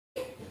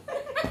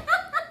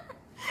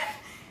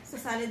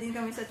sasali din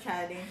kami sa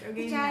challenge.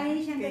 Okay,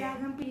 challenge ng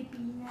dalagang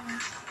pilipina.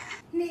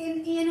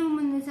 Iyan mo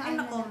muna sa ay,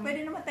 nako,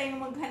 pwede naman tayo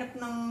maghanap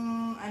ng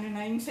ano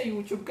na, yung sa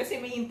YouTube kasi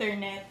may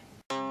internet.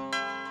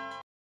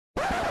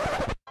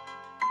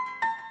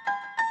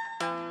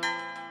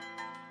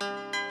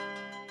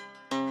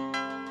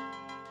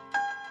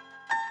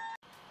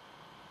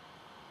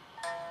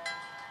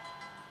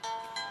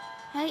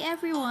 Hi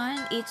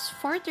everyone, it's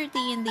 4:30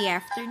 in the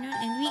afternoon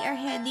and we are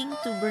heading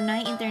to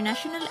Brunei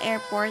International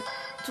Airport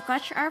to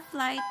catch our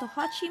flight to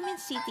Ho Chi Minh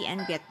City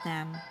and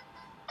Vietnam.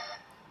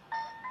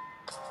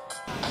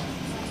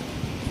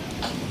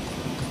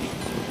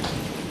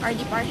 Our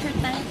departure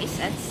time is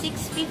at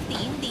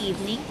 6:50 in the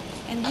evening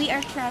and we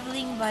are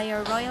traveling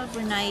via Royal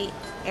Brunei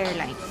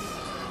Airlines.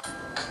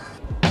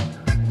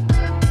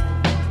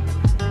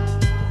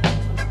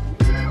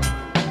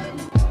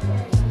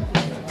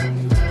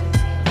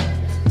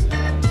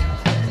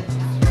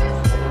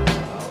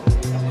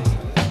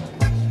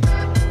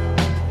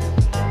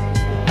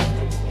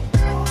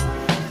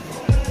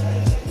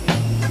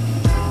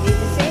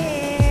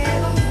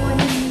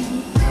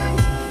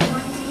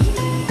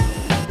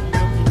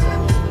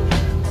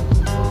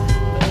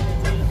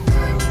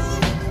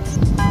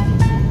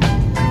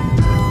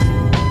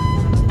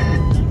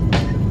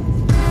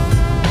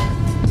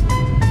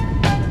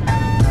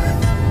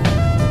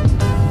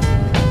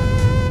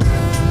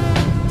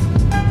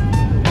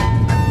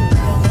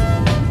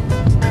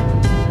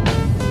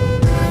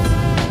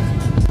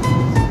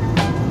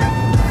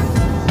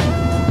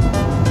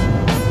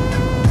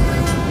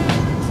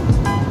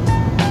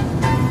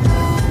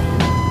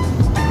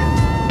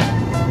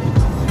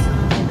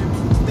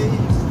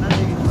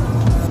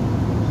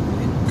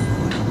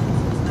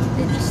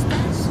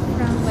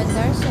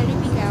 Bandar Seri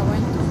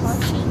Begawan to Ho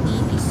Chi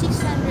Minh is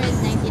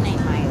 699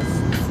 miles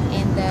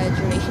and the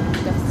duration of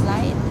the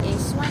flight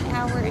is 1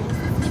 hour and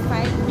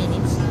 55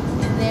 minutes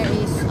and there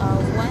is a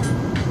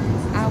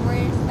 1 hour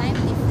time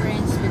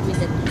difference between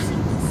the two cities.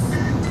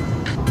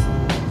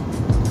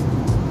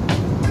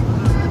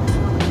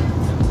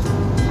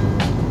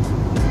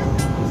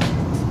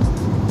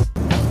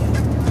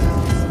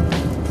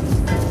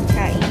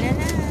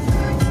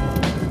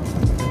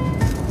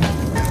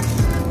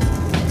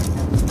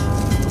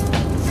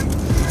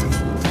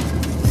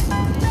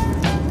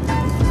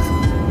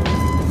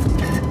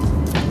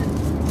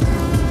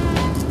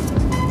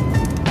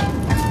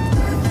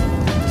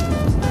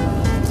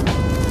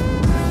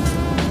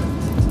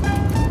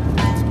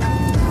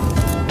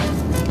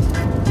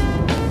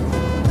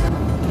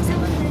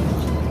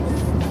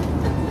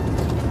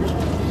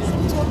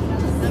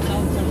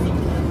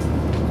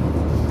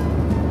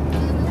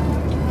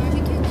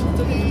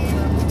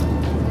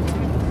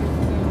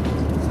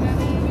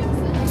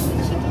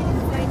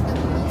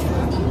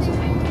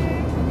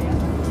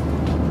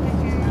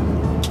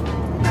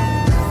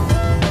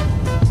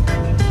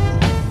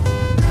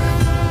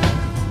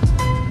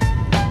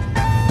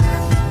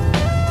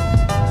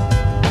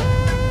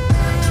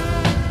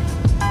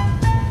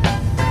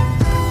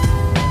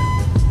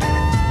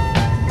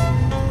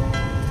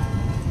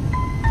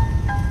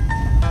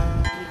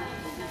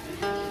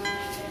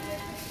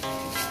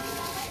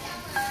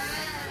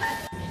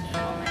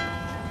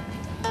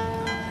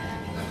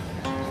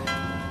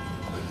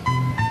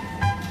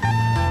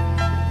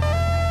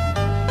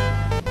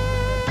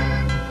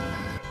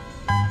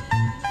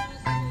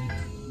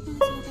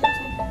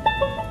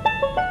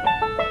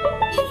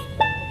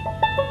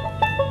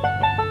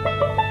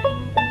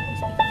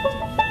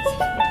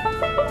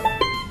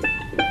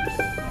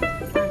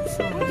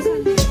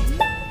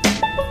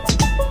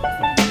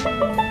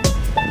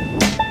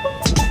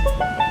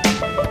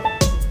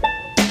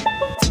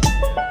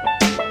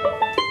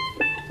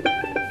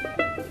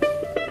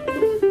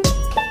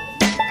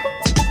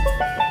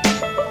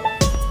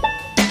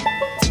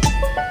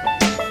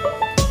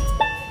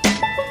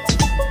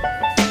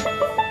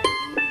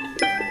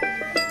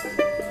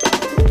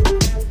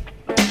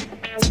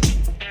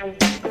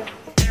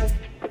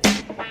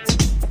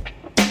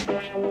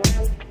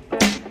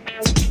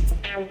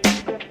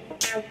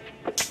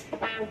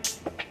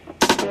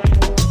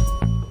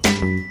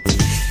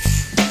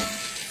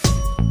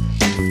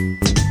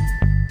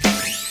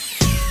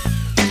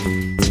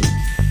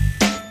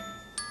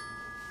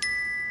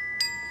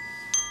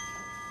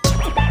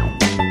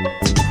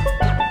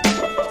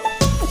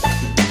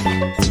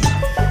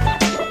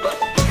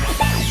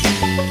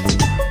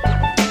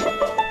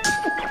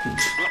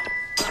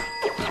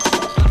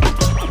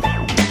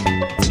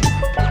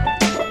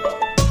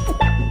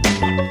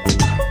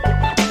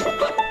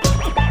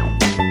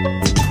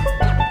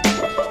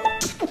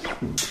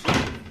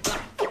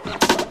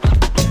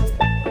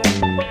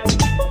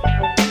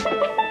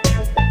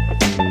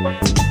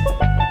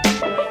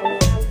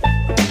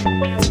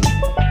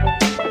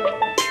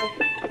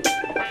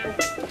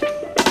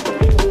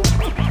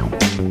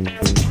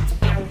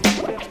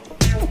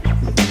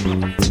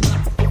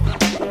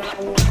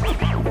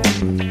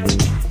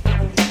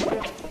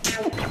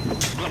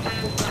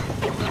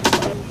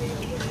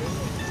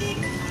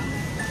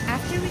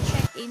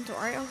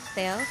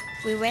 hotel,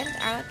 we went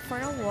out for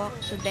a walk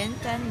to Ben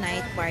Thanh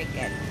Night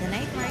Market. The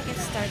night market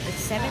starts at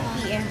 7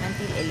 p.m.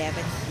 until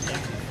 11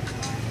 p.m.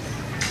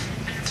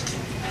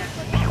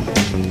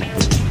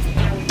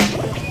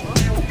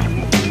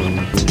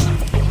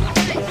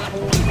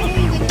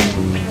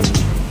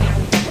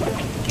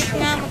 Check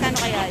nga, magkano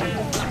kaya yun?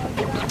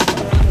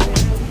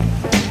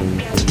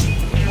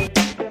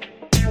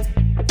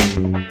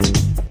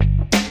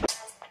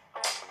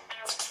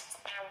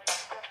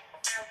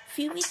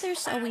 Few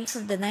meters away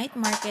from the night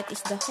market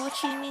is the Ho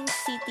Chi Minh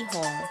City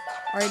Hall,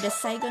 or the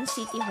Saigon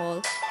City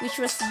Hall, which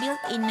was built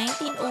in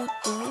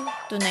 1902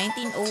 to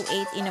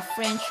 1908 in a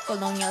French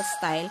colonial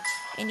style,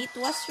 and it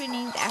was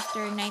renamed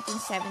after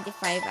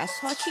 1975 as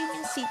Ho Chi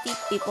Minh City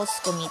People's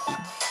Committee.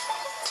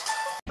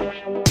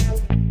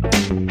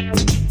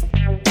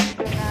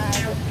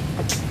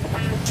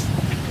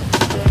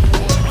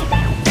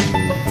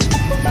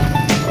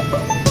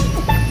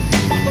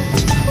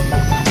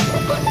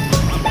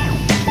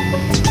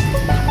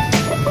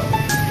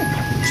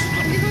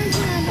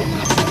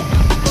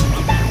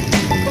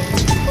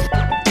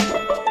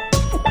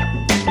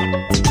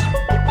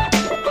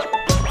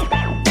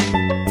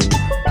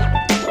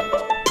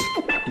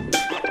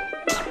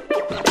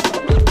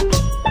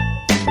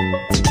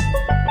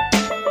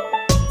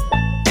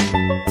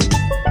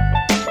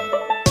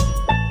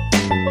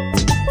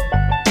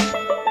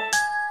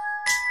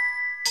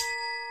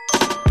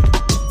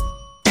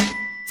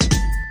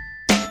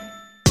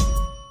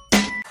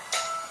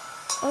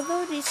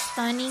 Although this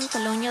stunning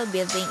colonial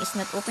building is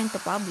not open to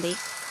public,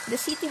 the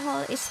City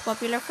Hall is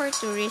popular for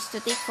tourists to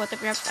take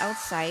photographs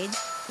outside,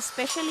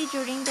 especially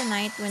during the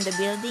night when the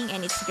building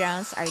and its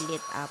grounds are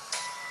lit up.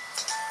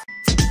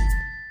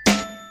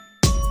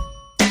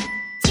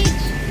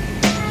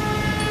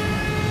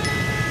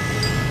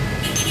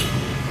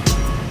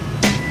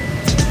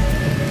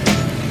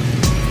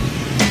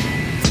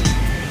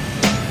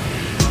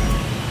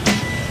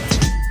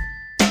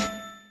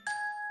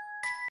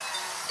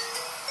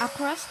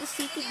 Across the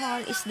City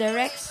Hall is the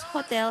Rex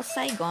Hotel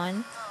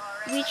Saigon,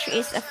 which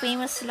is a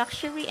famous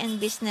luxury and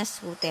business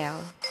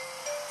hotel.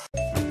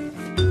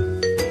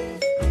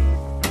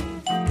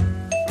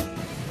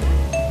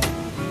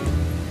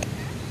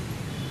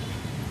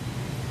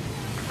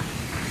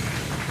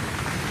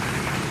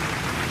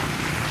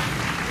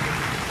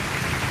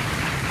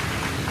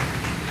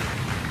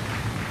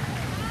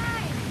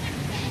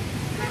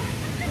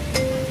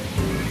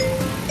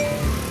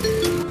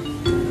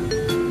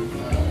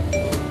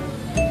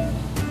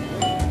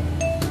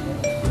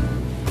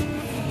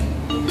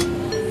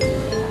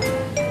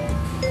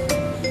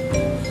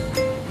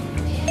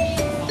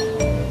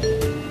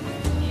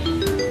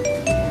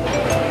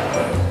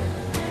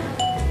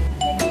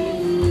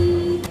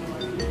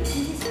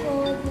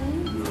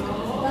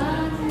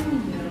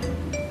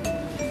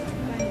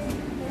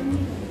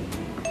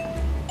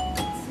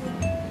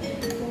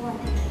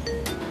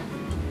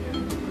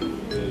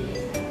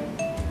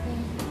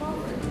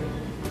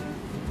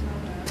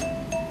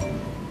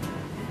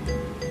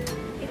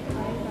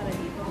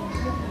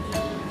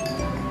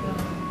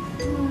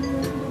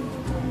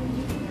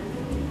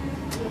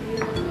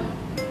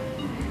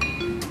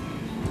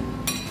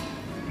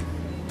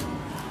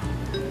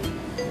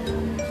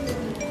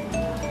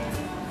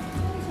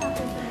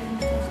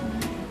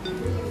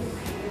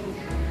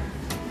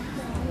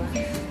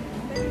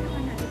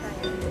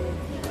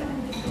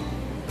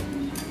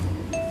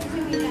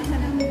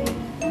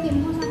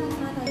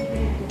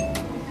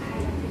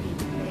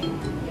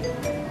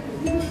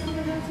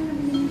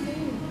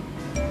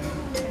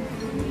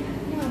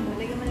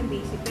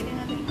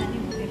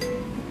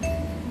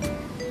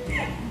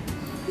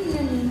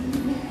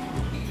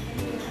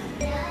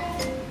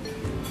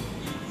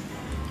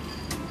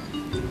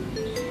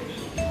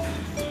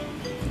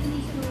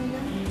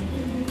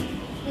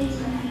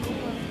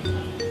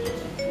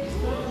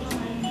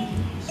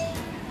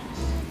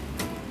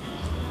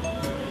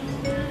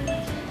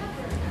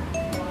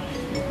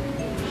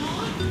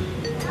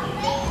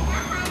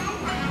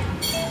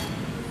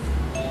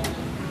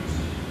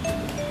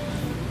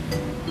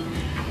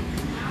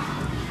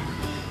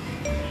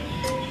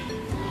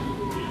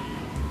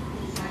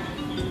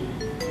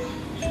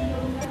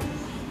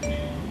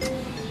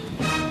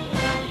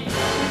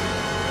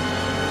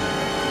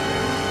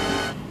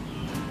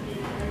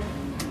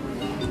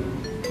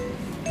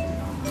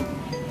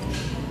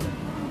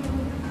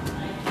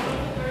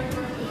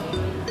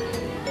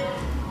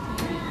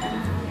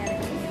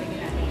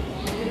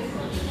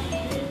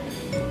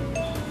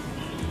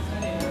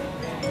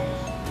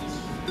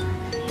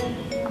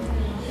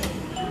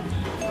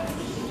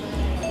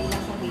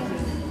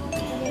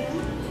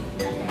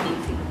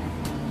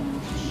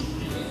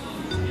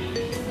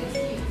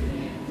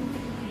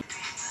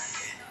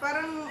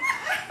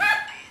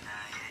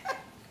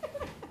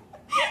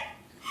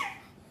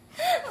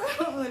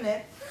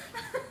 ulit.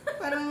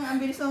 Parang ang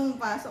bilis mong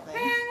pasok eh.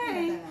 Kaya nga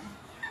eh.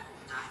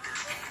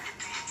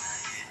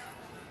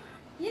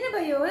 Yan na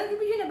ba yun?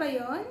 Video na ba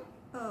yun?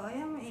 Oo,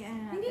 ayan, may ano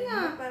natin. Hindi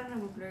nga. Parang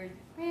nag-blurred.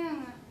 Kaya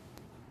nga.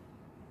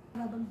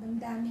 Ang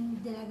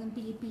daming dalagang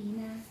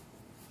Pilipina.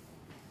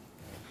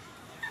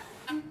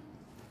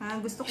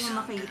 Gusto kong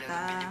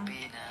makita.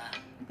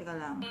 Teka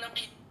lang.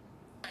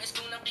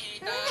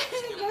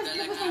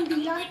 Tapos ang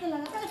dila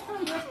talaga.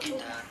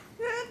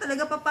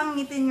 Talaga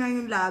papangitin nga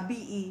yung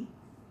labi eh.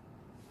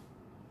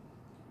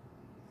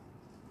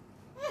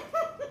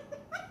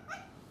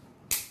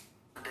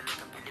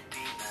 Dalagang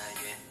Pilipina,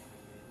 yeah.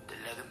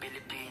 Dalagang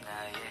Pilipina,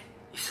 yeah.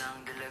 Isang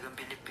dalagang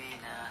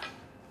Pilipina.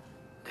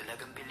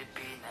 Dalagang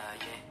Pilipina,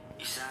 yeah.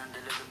 Isang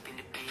dalagang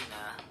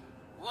Pilipina.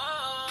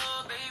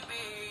 Wow,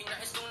 baby,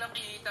 nais kong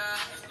nakita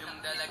yung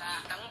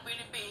dalagitang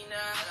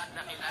Pilipina.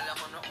 Nakilala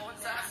ko noon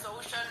sa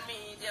social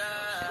media.